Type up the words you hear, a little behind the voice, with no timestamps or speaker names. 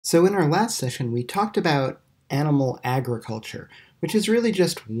So in our last session, we talked about animal agriculture, which is really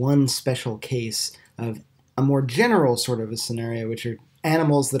just one special case of a more general sort of a scenario, which are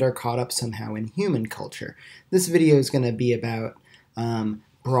animals that are caught up somehow in human culture. This video is going to be about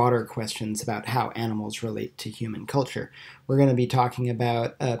broader questions about how animals relate to human culture. We're going to be talking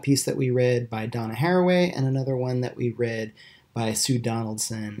about a piece that we read by Donna Harraway and another one that we read by Sue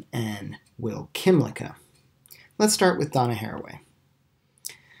Donaldson and Will Kymlicka. Let's start with Donna Harraway.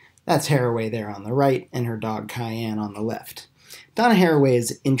 That's Harraway there on the right, and her dog Cayenne on the left. Donna Harraway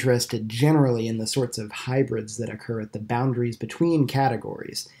is interested generally in the sorts of hybrids that occur at the boundaries between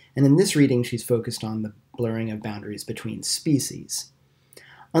categories, and in this reading she's focused on the blurring of boundaries between species.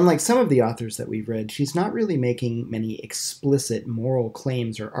 Unlike some of the authors that we've read, she's not really making many explicit moral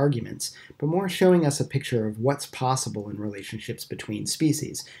claims or arguments, but more showing us a picture of what's possible in relationships between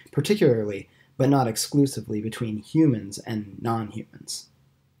species, particularly, but not exclusively, between humans and non-humans.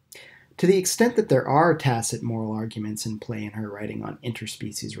 To the extent that there are tacit moral arguments in play in her writing on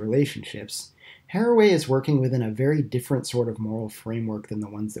interspecies relationships, Harraway is working within a very different sort of moral framework than the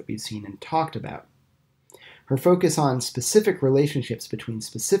ones that we've seen and talked about. Her focus on specific relationships between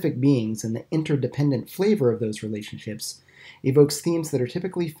specific beings and the interdependent flavor of those relationships evokes themes that are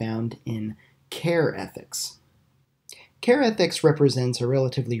typically found in care ethics. Care ethics represents a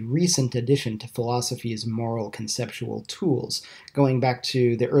relatively recent addition to philosophy's moral conceptual tools, going back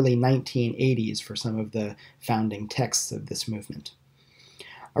to the early 1980s for some of the founding texts of this movement.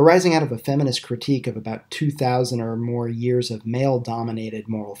 Arising out of a feminist critique of about 2,000 or more years of male-dominated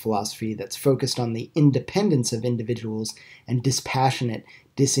moral philosophy that's focused on the independence of individuals and dispassionate,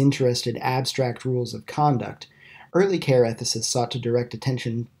 disinterested, abstract rules of conduct, early care ethicists sought to direct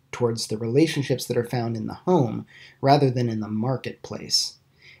attention towards the relationships that are found in the home rather than in the marketplace.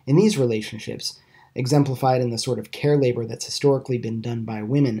 In these relationships, exemplified in the sort of care labor that's historically been done by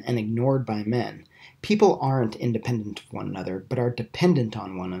women and ignored by men, people aren't independent of one another, but are dependent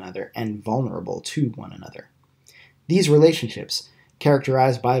on one another and vulnerable to one another. These relationships,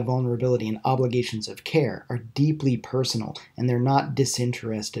 characterized by vulnerability and obligations of care, are deeply personal, and they're not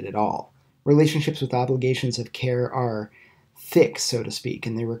disinterested at all. Relationships with obligations of care are thick, so to speak,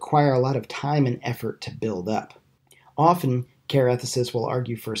 and they require a lot of time and effort to build up. Often, care ethicists will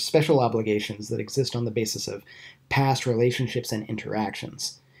argue for special obligations that exist on the basis of past relationships and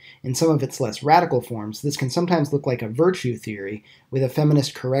interactions. In some of its less radical forms, this can sometimes look like a virtue theory with a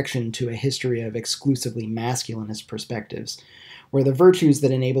feminist correction to a history of exclusively masculinist perspectives, where the virtues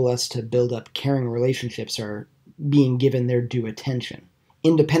that enable us to build up caring relationships are being given their due attention.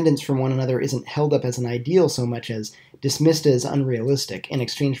 Independence from one another isn't held up as an ideal so much as dismissed as unrealistic in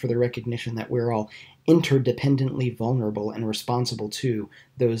exchange for the recognition that we're all interdependently vulnerable and responsible to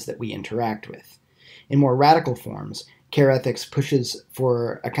those that we interact with. In more radical forms, care ethics pushes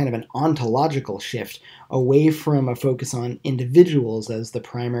for a kind of an ontological shift away from a focus on individuals as the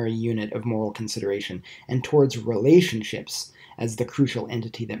primary unit of moral consideration and towards relationships as the crucial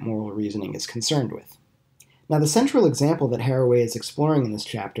entity that moral reasoning is concerned with. Now, the central example that Harraway is exploring in this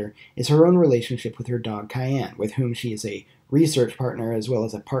chapter is her own relationship with her dog Cayenne, with whom she is a research partner as well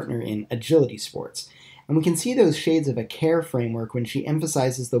as a partner in agility sports. And we can see those shades of a care framework when she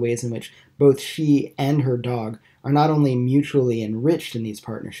emphasizes the ways in which both she and her dog are not only mutually enriched in these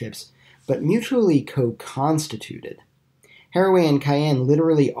partnerships, but mutually co-constituted. Harraway and Cayenne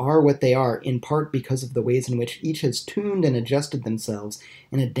literally are what they are, in part because of the ways in which each has tuned and adjusted themselves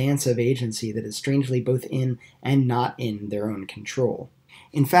in a dance of agency that is strangely both in and not in their own control.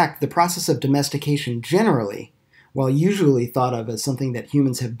 In fact, the process of domestication generally, while usually thought of as something that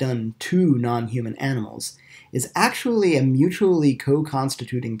humans have done to non-human animals, is actually a mutually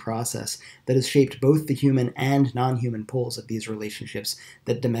co-constituting process that has shaped both the human and non-human poles of these relationships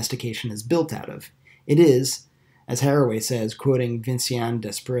that domestication is built out of. It is, as Harraway says, quoting Vincent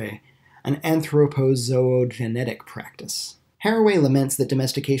Desprez, an anthropozoogenetic practice. Harraway laments that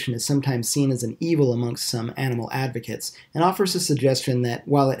domestication is sometimes seen as an evil amongst some animal advocates, and offers a suggestion that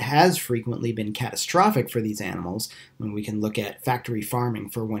while it has frequently been catastrophic for these animals, when we can look at factory farming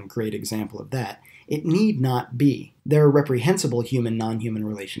for one great example of that, it need not be. There are reprehensible human-non-human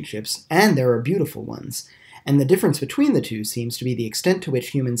relationships, and there are beautiful ones. And the difference between the two seems to be the extent to which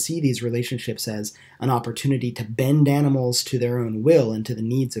humans see these relationships as an opportunity to bend animals to their own will and to the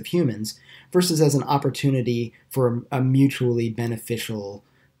needs of humans, versus as an opportunity for a mutually beneficial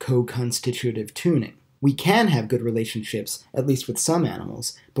co-constitutive tuning. We can have good relationships, at least with some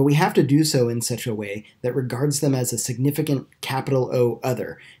animals, but we have to do so in such a way that regards them as a significant capital O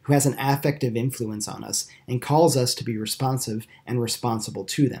other, who has an affective influence on us and calls us to be responsive and responsible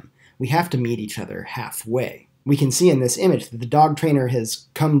to them. We have to meet each other halfway. We can see in this image that the dog trainer has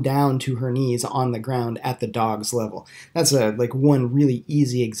come down to her knees on the ground at the dog's level. That's one really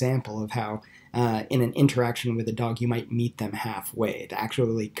easy example of how in an interaction with a dog you might meet them halfway, to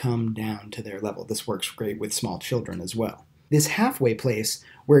actually come down to their level. This works great with small children as well. This halfway place,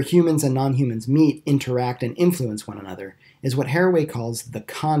 where humans and non-humans meet, interact, and influence one another, is what Harraway calls the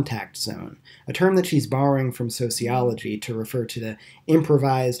contact zone, a term that she's borrowing from sociology to refer to the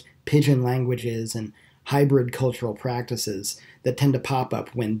improvised pidgin languages and hybrid cultural practices that tend to pop up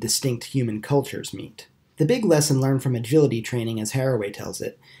when distinct human cultures meet. The big lesson learned from agility training, as Harraway tells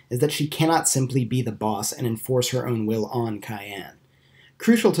it, is that she cannot simply be the boss and enforce her own will on Cayenne.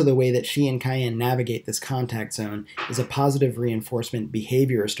 Crucial to the way that she and Cayenne navigate this contact zone is a positive reinforcement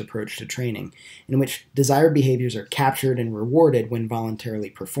behaviorist approach to training, in which desired behaviors are captured and rewarded when voluntarily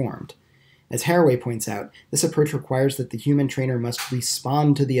performed. As Harraway points out, this approach requires that the human trainer must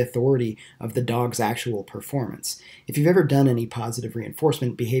respond to the authority of the dog's actual performance. If you've ever done any positive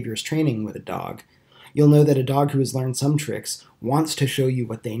reinforcement behaviorist training with a dog, you'll know that a dog who has learned some tricks wants to show you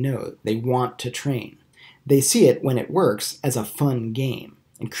what they know. They want to train. They see it, when it works, as a fun game.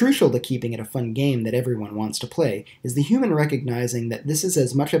 And crucial to keeping it a fun game that everyone wants to play is the human recognizing that this is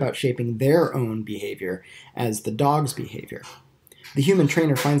as much about shaping their own behavior as the dog's behavior. The human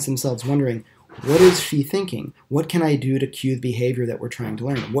trainer finds themselves wondering, what is she thinking? What can I do to cue the behavior that we're trying to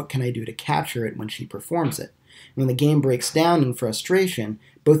learn? What can I do to capture it when she performs it? When the game breaks down in frustration,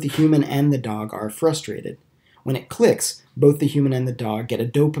 both the human and the dog are frustrated. When it clicks, both the human and the dog get a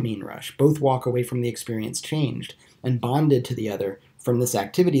dopamine rush. Both walk away from the experience changed and bonded to the other from this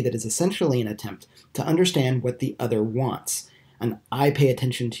activity that is essentially an attempt to understand what the other wants. An I pay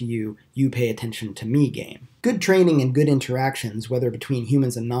attention to you, you pay attention to me game. Good training and good interactions, whether between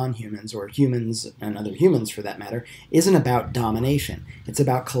humans and non-humans, or humans and other humans for that matter, isn't about domination. It's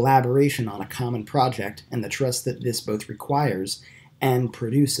about collaboration on a common project and the trust that this both requires and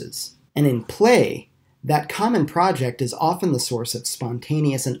produces. And in play, that common project is often the source of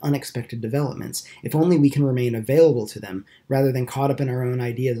spontaneous and unexpected developments, if only we can remain available to them, rather than caught up in our own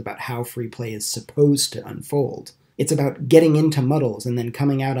ideas about how free play is supposed to unfold. It's about getting into muddles and then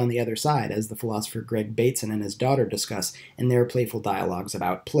coming out on the other side, as the philosopher Greg Bateson and his daughter discuss in their playful dialogues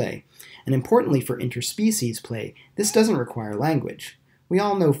about play. And importantly for interspecies play, this doesn't require language. We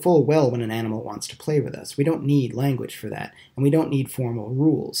all know full well when an animal wants to play with us. We don't need language for that, and we don't need formal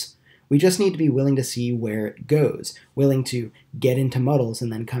rules. We just need to be willing to see where it goes, willing to get into muddles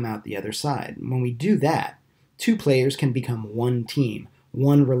and then come out the other side. And when we do that, two players can become one team,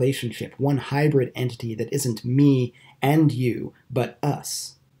 one relationship, one hybrid entity that isn't me and you, but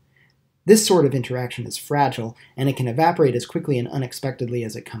us. This sort of interaction is fragile, and it can evaporate as quickly and unexpectedly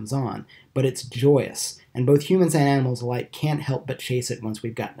as it comes on, but it's joyous, and both humans and animals alike can't help but chase it once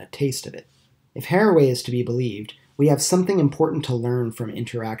we've gotten a taste of it. If Harraway is to be believed, we have something important to learn from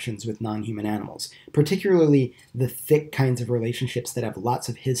interactions with non-human animals, particularly the thick kinds of relationships that have lots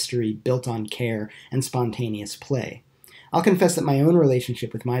of history built on care and spontaneous play. I'll confess that my own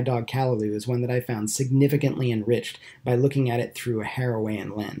relationship with my dog Callaloo is one that I found significantly enriched by looking at it through a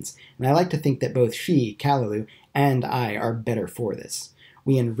Harrawayan lens, and I like to think that both she, Callaloo, and I are better for this.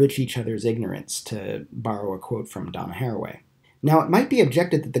 We enrich each other's ignorance, to borrow a quote from Donna Harraway. Now, it might be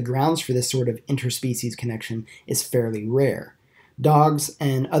objected that the grounds for this sort of interspecies connection is fairly rare. Dogs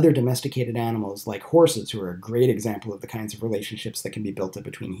and other domesticated animals, like horses, who are a great example of the kinds of relationships that can be built up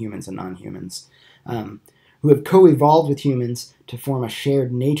between humans and non-humans, who have co-evolved with humans to form a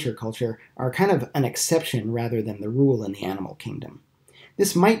shared nature culture, are kind of an exception rather than the rule in the animal kingdom.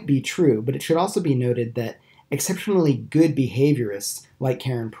 This might be true, but it should also be noted that exceptionally good behaviorists, like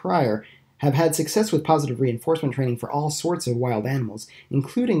Karen Pryor, have had success with positive reinforcement training for all sorts of wild animals,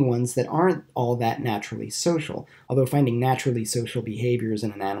 including ones that aren't all that naturally social, although finding naturally social behaviors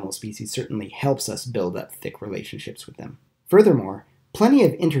in an animal species certainly helps us build up thick relationships with them. Furthermore, plenty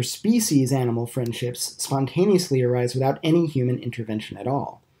of interspecies animal friendships spontaneously arise without any human intervention at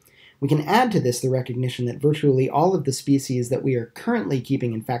all. We can add to this the recognition that virtually all of the species that we are currently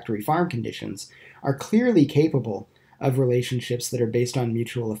keeping in factory farm conditions are clearly capable of relationships that are based on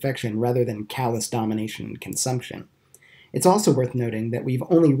mutual affection rather than callous domination and consumption. It's also worth noting that we've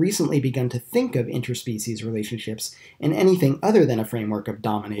only recently begun to think of interspecies relationships in anything other than a framework of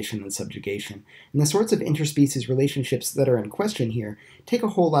domination and subjugation, and the sorts of interspecies relationships that are in question here take a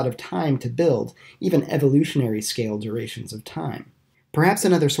whole lot of time to build, even evolutionary scale durations of time. Perhaps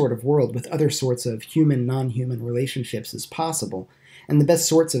another sort of world with other sorts of human-non-human relationships is possible, and the best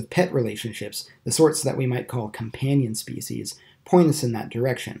sorts of pet relationships, the sorts that we might call companion species, point us in that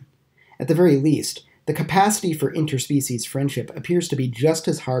direction. At the very least, The capacity for interspecies friendship appears to be just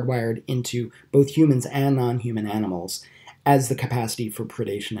as hardwired into both humans and non-human animals as the capacity for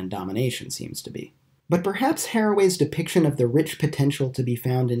predation and domination seems to be. But perhaps Harraway's depiction of the rich potential to be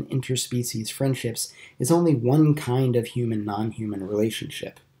found in interspecies friendships is only one kind of human-non-human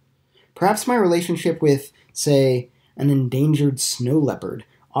relationship. Perhaps my relationship with, say, an endangered snow leopard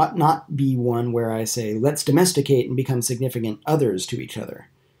ought not be one where I say, let's domesticate and become significant others to each other,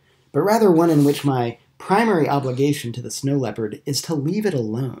 but rather one in which my primary obligation to the snow leopard is to leave it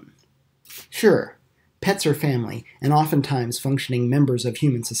alone. Sure, pets are family, and oftentimes functioning members of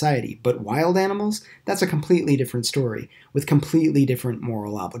human society, but wild animals? That's a completely different story, with completely different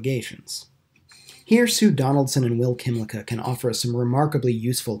moral obligations. Here, Sue Donaldson and Will Kymlicka can offer us some remarkably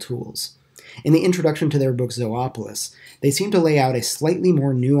useful tools. In the introduction to their book Zoopolis, they seem to lay out a slightly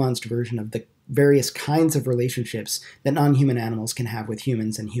more nuanced version of the various kinds of relationships that non-human animals can have with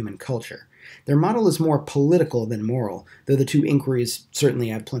humans and human culture. Their model is more political than moral, though the two inquiries certainly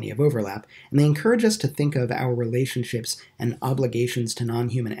have plenty of overlap, and they encourage us to think of our relationships and obligations to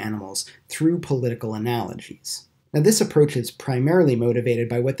non-human animals through political analogies. Now, this approach is primarily motivated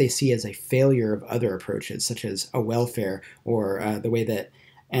by what they see as a failure of other approaches, such as a welfare or the way that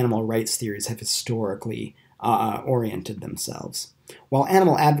animal rights theories have historically oriented themselves. While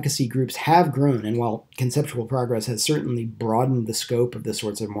animal advocacy groups have grown, and while conceptual progress has certainly broadened the scope of the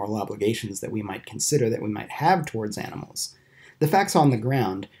sorts of moral obligations that we might consider that we might have towards animals, the facts on the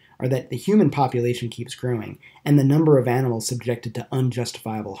ground are that the human population keeps growing, and the number of animals subjected to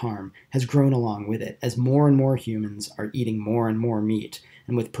unjustifiable harm has grown along with it, as more and more humans are eating more and more meat,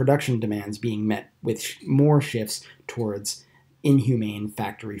 and with production demands being met with more shifts towards inhumane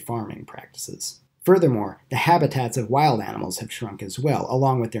factory farming practices. Furthermore, the habitats of wild animals have shrunk as well,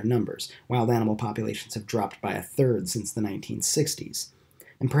 along with their numbers. Wild animal populations have dropped by a third since the 1960s.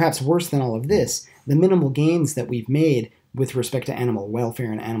 And perhaps worse than all of this, the minimal gains that we've made with respect to animal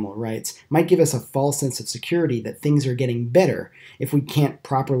welfare and animal rights might give us a false sense of security that things are getting better if we can't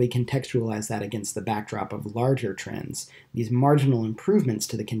properly contextualize that against the backdrop of larger trends. These marginal improvements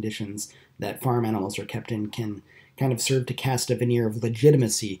to the conditions that farm animals are kept in can kind of serve to cast a veneer of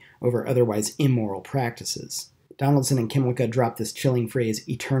legitimacy over otherwise immoral practices. Donaldson and Kymlicka dropped this chilling phrase,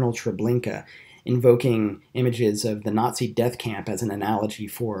 eternal Treblinka, invoking images of the Nazi death camp as an analogy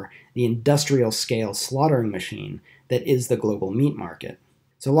for the industrial-scale slaughtering machine that is the global meat market.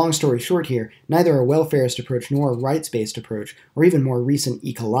 So long story short here, neither a welfarist approach nor a rights-based approach, or even more recent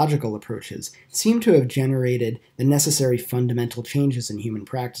ecological approaches, seem to have generated the necessary fundamental changes in human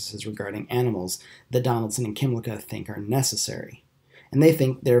practices regarding animals that Donaldson and Kymlicka think are necessary. And they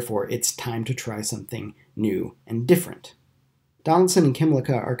think, therefore, it's time to try something new and different. Donaldson and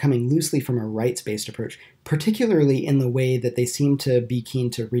Kymlicka are coming loosely from a rights-based approach, particularly in the way that they seem to be keen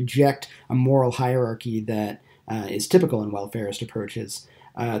to reject a moral hierarchy that is typical in welfarist approaches,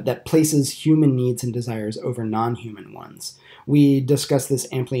 that places human needs and desires over non-human ones. We discussed this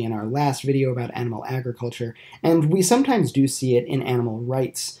amply in our last video about animal agriculture, and we sometimes do see it in animal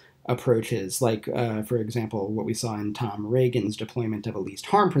rights approaches, like, for example, what we saw in Tom Reagan's deployment of a least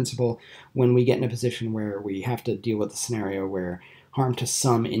harm principle, when we get in a position where we have to deal with a scenario where harm to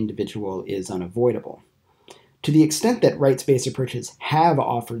some individual is unavoidable. To the extent that rights-based approaches have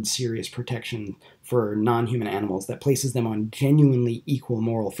offered serious protection for non-human animals that places them on genuinely equal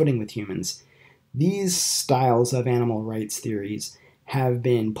moral footing with humans, these styles of animal rights theories have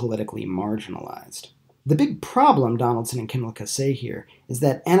been politically marginalized. The big problem, Donaldson and Kymlicka say here, is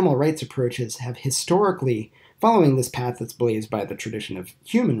that animal rights approaches have historically, following this path that's blazed by the tradition of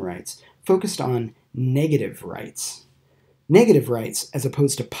human rights, focused on negative rights. Negative rights, as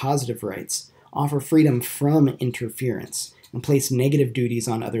opposed to positive rights, offer freedom from interference and place negative duties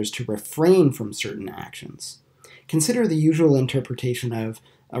on others to refrain from certain actions. Consider the usual interpretation of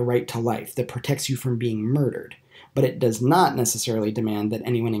a right to life that protects you from being murdered, but it does not necessarily demand that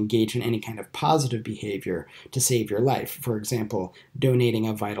anyone engage in any kind of positive behavior to save your life, for example, donating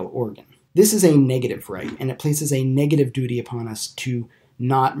a vital organ. This is a negative right, and it places a negative duty upon us to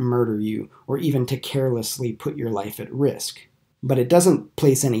not murder you or even to carelessly put your life at risk. But it doesn't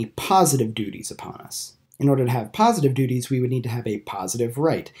place any positive duties upon us. In order to have positive duties, we would need to have a positive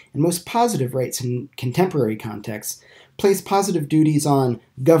right, and most positive rights in contemporary contexts place positive duties on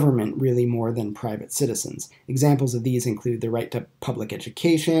government really more than private citizens. Examples of these include the right to public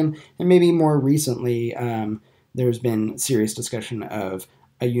education, and maybe more recently, there's been serious discussion of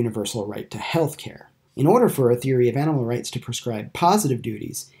a universal right to health care. In order for a theory of animal rights to prescribe positive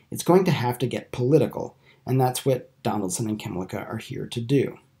duties, it's going to have to get political, and that's what Donaldson and Kymlicka are here to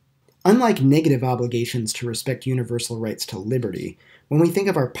do. Unlike negative obligations to respect universal rights to liberty, when we think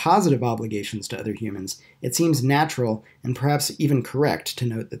of our positive obligations to other humans, it seems natural and perhaps even correct to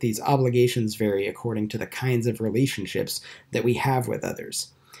note that these obligations vary according to the kinds of relationships that we have with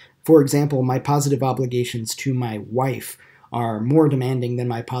others. For example, my positive obligations to my wife are more demanding than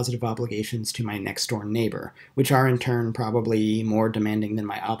my positive obligations to my next-door neighbor, which are in turn probably more demanding than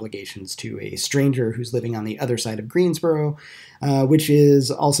my obligations to a stranger who's living on the other side of Greensboro, which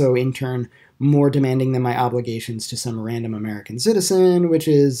is also in turn more demanding than my obligations to some random American citizen, which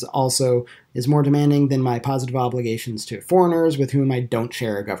is more demanding than my positive obligations to foreigners with whom I don't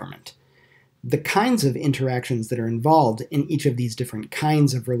share a government. The kinds of interactions that are involved in each of these different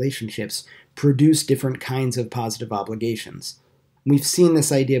kinds of relationships produce different kinds of positive obligations. We've seen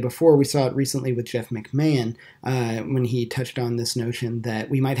this idea before. We saw it recently with Jeff McMahon when he touched on this notion that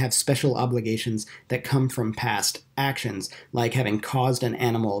we might have special obligations that come from past actions, like having caused an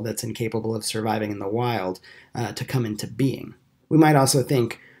animal that's incapable of surviving in the wild to come into being. We might also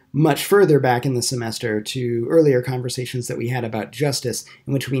think much further back in the semester to earlier conversations that we had about justice,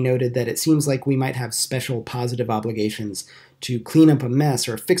 in which we noted that it seems like we might have special positive obligations to clean up a mess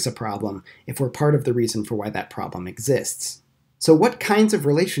or fix a problem if we're part of the reason for why that problem exists. So what kinds of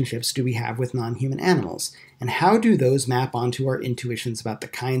relationships do we have with non-human animals, and how do those map onto our intuitions about the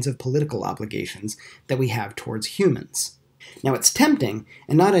kinds of political obligations that we have towards humans? Now, it's tempting,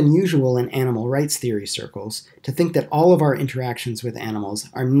 and not unusual in animal rights theory circles, to think that all of our interactions with animals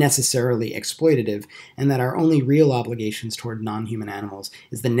are necessarily exploitative, and that our only real obligations toward non-human animals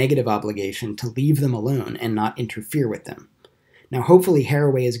is the negative obligation to leave them alone and not interfere with them. Now, hopefully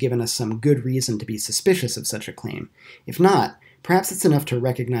Harraway has given us some good reason to be suspicious of such a claim. If not, perhaps it's enough to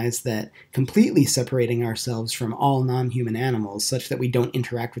recognize that completely separating ourselves from all non-human animals such that we don't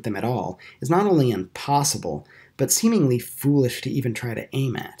interact with them at all is not only impossible, but seemingly foolish to even try to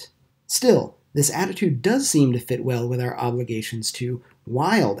aim at. Still, this attitude does seem to fit well with our obligations to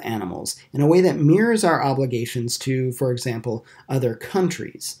wild animals in a way that mirrors our obligations to, for example, other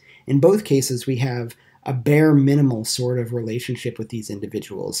countries. In both cases, we have a bare minimal sort of relationship with these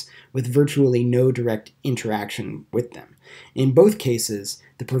individuals, with virtually no direct interaction with them. In both cases,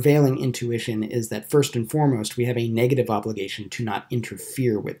 the prevailing intuition is that first and foremost, we have a negative obligation to not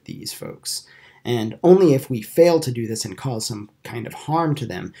interfere with these folks. And only if we fail to do this and cause some kind of harm to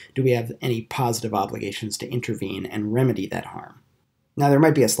them do we have any positive obligations to intervene and remedy that harm. Now, there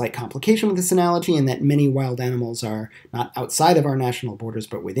might be a slight complication with this analogy in that many wild animals are not outside of our national borders,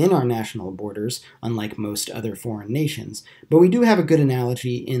 but within our national borders, unlike most other foreign nations. But we do have a good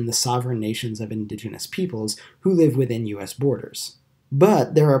analogy in the sovereign nations of indigenous peoples who live within U.S. borders.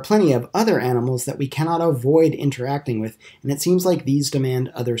 But there are plenty of other animals that we cannot avoid interacting with, and it seems like these demand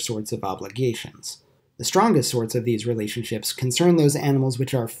other sorts of obligations. The strongest sorts of these relationships concern those animals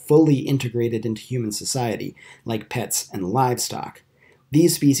which are fully integrated into human society, like pets and livestock.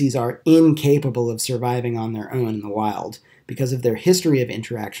 These species are incapable of surviving on their own in the wild because of their history of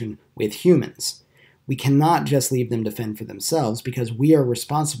interaction with humans. We cannot just leave them to fend for themselves because we are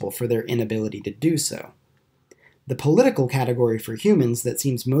responsible for their inability to do so. The political category for humans that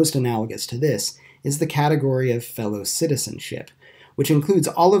seems most analogous to this is the category of fellow citizenship, which includes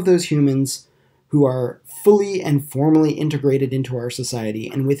all of those humans who are fully and formally integrated into our society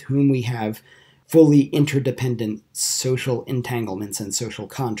and with whom we have fully interdependent social entanglements and social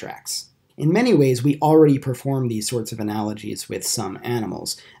contracts. In many ways, we already perform these sorts of analogies with some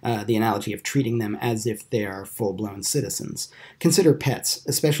animals, the analogy of treating them as if they are full-blown citizens. Consider pets,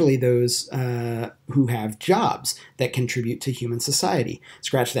 especially those who have jobs that contribute to human society.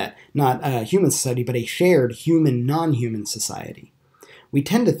 Scratch that, not a human society, but a shared human-non-human society. We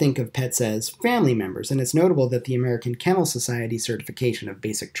tend to think of pets as family members, and it's notable that the American Kennel Society certification of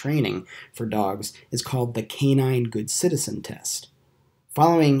basic training for dogs is called the Canine Good Citizen Test.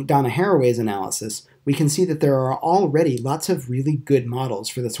 Following Donna Harraway's analysis, we can see that there are already lots of really good models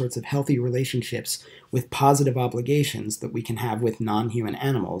for the sorts of healthy relationships with positive obligations that we can have with non-human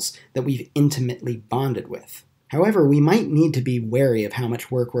animals that we've intimately bonded with. However, we might need to be wary of how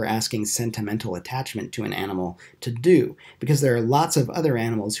much work we're asking sentimental attachment to an animal to do, because there are lots of other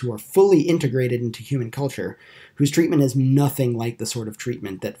animals who are fully integrated into human culture whose treatment is nothing like the sort of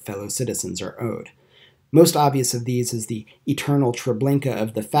treatment that fellow citizens are owed. Most obvious of these is the eternal Treblinka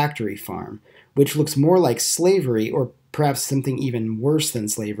of the factory farm, which looks more like slavery, or perhaps something even worse than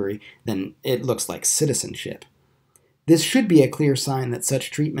slavery, than it looks like citizenship. This should be a clear sign that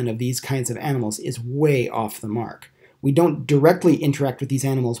such treatment of these kinds of animals is way off the mark. We don't directly interact with these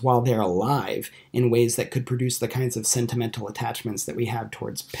animals while they're alive in ways that could produce the kinds of sentimental attachments that we have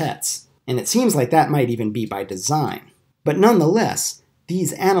towards pets, and it seems like that might even be by design. But nonetheless,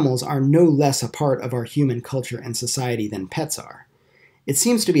 these animals are no less a part of our human culture and society than pets are. It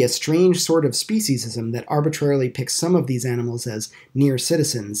seems to be a strange sort of speciesism that arbitrarily picks some of these animals as near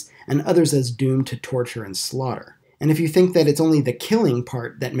citizens and others as doomed to torture and slaughter. And if you think that it's only the killing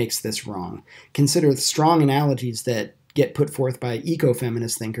part that makes this wrong, consider the strong analogies that get put forth by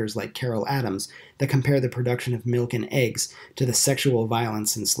eco-feminist thinkers like Carol Adams that compare the production of milk and eggs to the sexual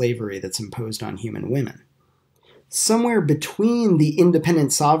violence and slavery that's imposed on human women. Somewhere between the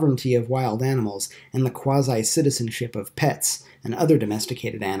independent sovereignty of wild animals and the quasi-citizenship of pets and other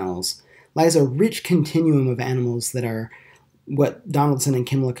domesticated animals lies a rich continuum of animals that are what Donaldson and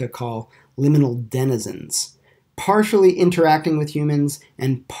Kymlicka call liminal denizens, partially interacting with humans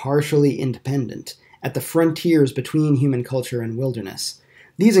and partially independent, at the frontiers between human culture and wilderness.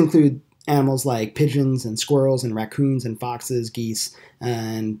 These include animals like pigeons and squirrels and raccoons and foxes, geese,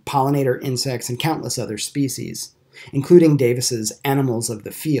 and pollinator insects and countless other species, including Davis's Animals of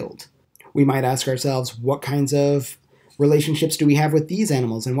the Field. We might ask ourselves, what kinds of relationships do we have with these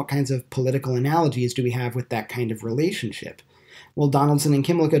animals, and what kinds of political analogies do we have with that kind of relationship? Well, Donaldson and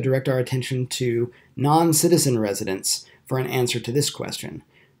Kymlicka direct our attention to non-citizen residents for an answer to this question.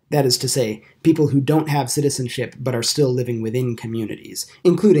 That is to say, people who don't have citizenship but are still living within communities,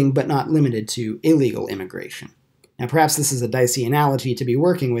 including but not limited to illegal immigration. Now, perhaps this is a dicey analogy to be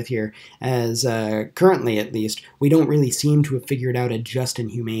working with here, as currently at least, we don't really seem to have figured out a just and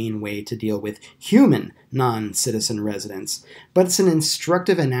humane way to deal with human non-citizen residents, but it's an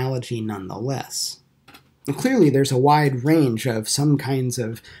instructive analogy nonetheless. And clearly, there's a wide range of some kinds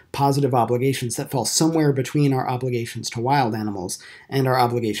of positive obligations that fall somewhere between our obligations to wild animals and our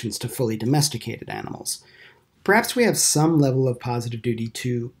obligations to fully domesticated animals. Perhaps we have some level of positive duty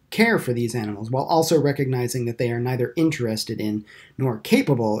to care for these animals, while also recognizing that they are neither interested in, nor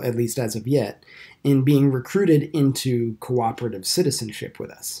capable, at least as of yet, in being recruited into cooperative citizenship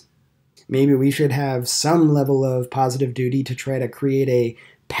with us. Maybe we should have some level of positive duty to try to create a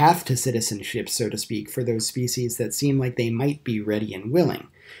path to citizenship, so to speak, for those species that seem like they might be ready and willing.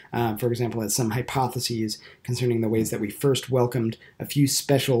 For example, as some hypotheses concerning the ways that we first welcomed a few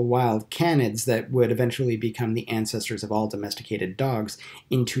special wild canids that would eventually become the ancestors of all domesticated dogs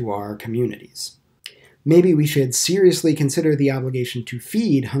into our communities. Maybe we should seriously consider the obligation to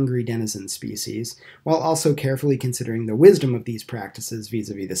feed hungry denizen species, while also carefully considering the wisdom of these practices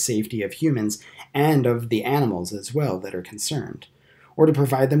vis-a-vis the safety of humans and of the animals as well that are concerned, or to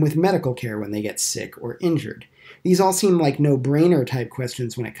provide them with medical care when they get sick or injured. These all seem like no-brainer type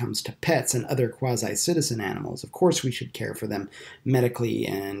questions when it comes to pets and other quasi-citizen animals. Of course we should care for them medically,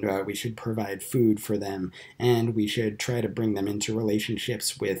 and we should provide food for them, and we should try to bring them into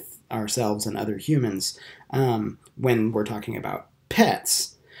relationships with ourselves and other humans when we're talking about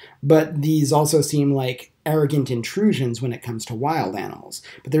pets. But these also seem like arrogant intrusions when it comes to wild animals.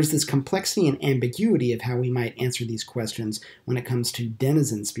 But there's this complexity and ambiguity of how we might answer these questions when it comes to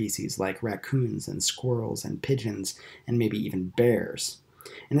denizen species like raccoons and squirrels and pigeons and maybe even bears.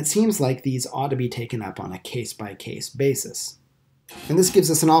 And it seems like these ought to be taken up on a case-by-case basis. And this gives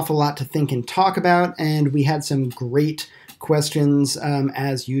us an awful lot to think and talk about, and we had some great questions,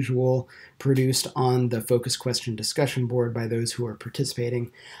 as usual, produced on the focus question discussion board by those who are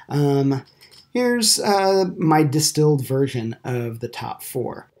participating. Here's my distilled version of the top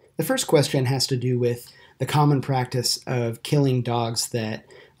 4. The first question has to do with the common practice of killing dogs that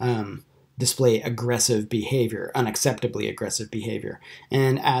display aggressive behavior, unacceptably aggressive behavior,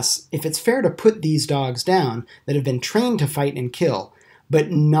 and asks if it's fair to put these dogs down that have been trained to fight and kill, but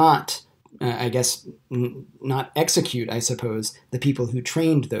not, not execute, I suppose, the people who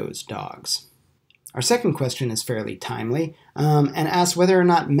trained those dogs. Our second question is fairly timely, and asks whether or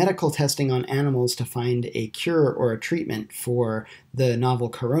not medical testing on animals to find a cure or a treatment for the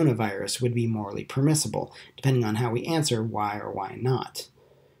novel coronavirus would be morally permissible, depending on how we answer why or why not.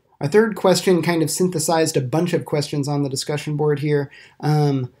 Our third question kind of synthesized a bunch of questions on the discussion board here.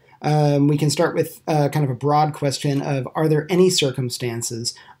 We can start with kind of a broad question of, are there any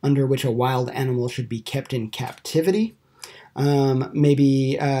circumstances under which a wild animal should be kept in captivity?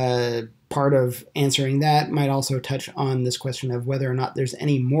 Maybe part of answering that might also touch on this question of whether or not there's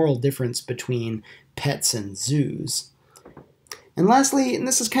any moral difference between pets and zoos. And lastly, and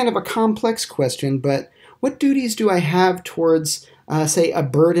this is kind of a complex question, but what duties do I have towards, say, a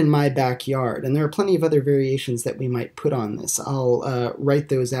bird in my backyard? And there are plenty of other variations that we might put on this. I'll write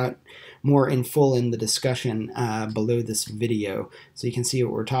those out more in full in the discussion below this video, so you can see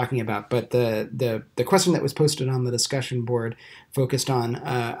what we're talking about. But the question that was posted on the discussion board focused on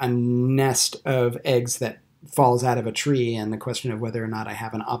a nest of eggs that falls out of a tree, and the question of whether or not I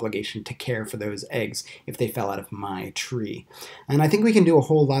have an obligation to care for those eggs if they fell out of my tree. And I think we can do a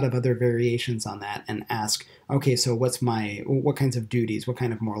whole lot of other variations on that and ask, okay, so what kinds of duties, what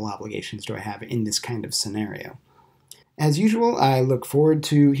kind of moral obligations do I have in this kind of scenario? As usual, I look forward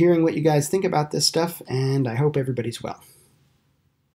to hearing what you guys think about this stuff, and I hope everybody's well.